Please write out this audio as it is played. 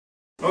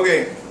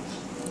Okay.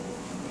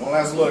 One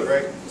last look,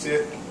 right? See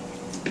it?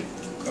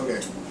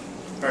 Okay.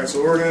 Alright, so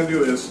what we're going to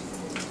do is...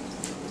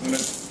 I'm going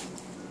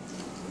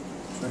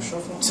to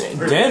shuffle.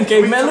 Damn,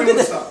 caveman, look at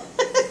that.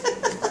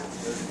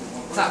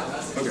 Stop.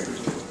 Okay.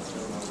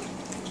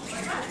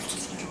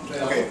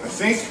 Okay, I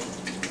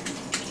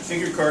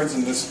think your card's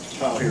in this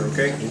pile here,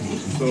 okay?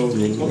 So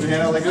hold your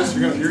hand out like this.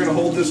 You're gonna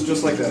hold this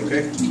just like that,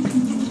 okay?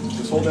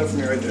 Just hold that for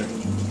me right there,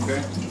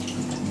 okay?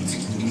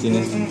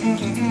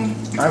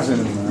 I've seen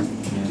this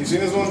one. You seen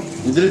this one?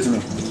 You did it to me.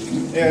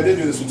 Yeah, I did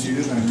do this one to you,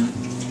 didn't I?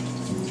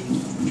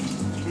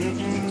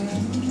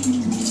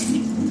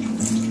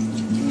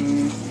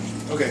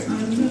 Okay.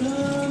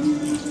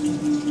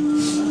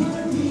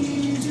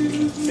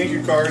 Think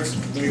your cards,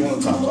 give me one of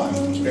the top 5,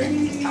 okay?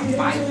 Top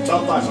 5?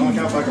 Top 5, so I'm gonna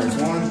count 5 cards.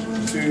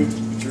 1, 2,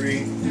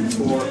 3,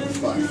 4,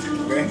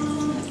 5, okay?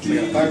 So I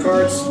got 5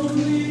 cards.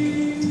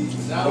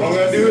 What I'm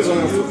gonna do is I'm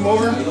gonna flip them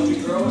over, I'm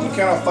gonna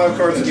count out 5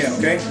 cards again,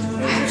 okay?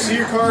 And if you see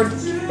your card,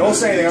 don't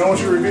say anything, I don't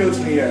want you to reveal it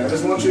to me yet. I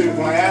just want you,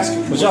 when I ask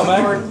you, what's the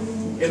card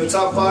in the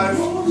top 5,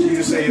 you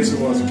just say yes it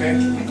was, okay?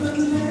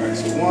 Alright,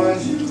 so 1,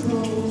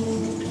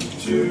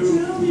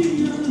 2,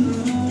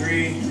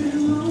 3,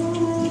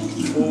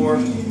 4,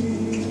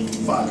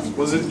 5.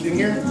 Was it in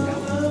here?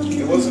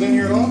 It wasn't in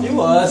here at all? It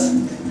was.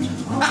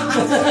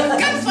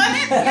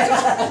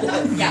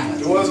 Yeah.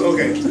 It was?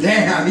 Okay.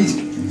 Damn, he's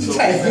So,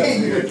 right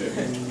there.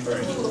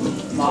 Alright.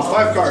 So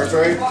 5 cards,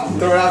 right?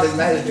 throwing out his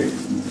magic.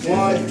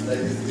 1,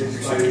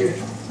 2,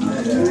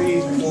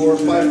 3, 4,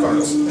 5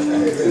 cards.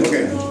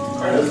 Okay.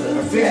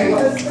 I'm thinking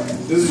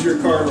this is your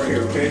card right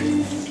here, okay?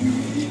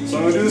 So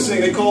I'm going to do this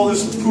thing. They call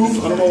this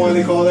poof. I don't know why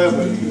they call that,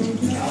 but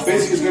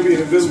basically it's going to be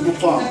an invisible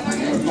palm.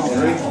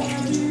 Ready?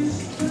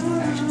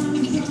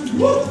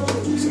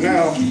 So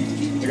now,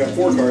 I got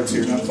 4 cards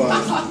here, not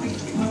 5.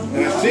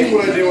 And I think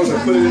what I did was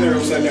I put it in there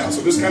upside down.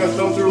 So just kind of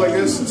thumb through like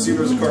this and see if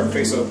there's a card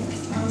face up.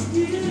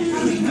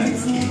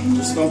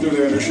 Just thumb through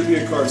there and there should be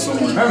a card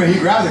somewhere. Remember, he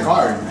grabbed the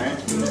card, right?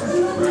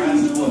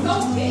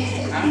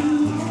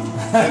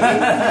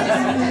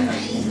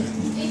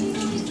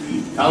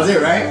 That was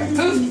it, right?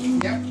 Poof.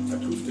 Yep. I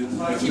poofed it.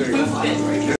 That's very good.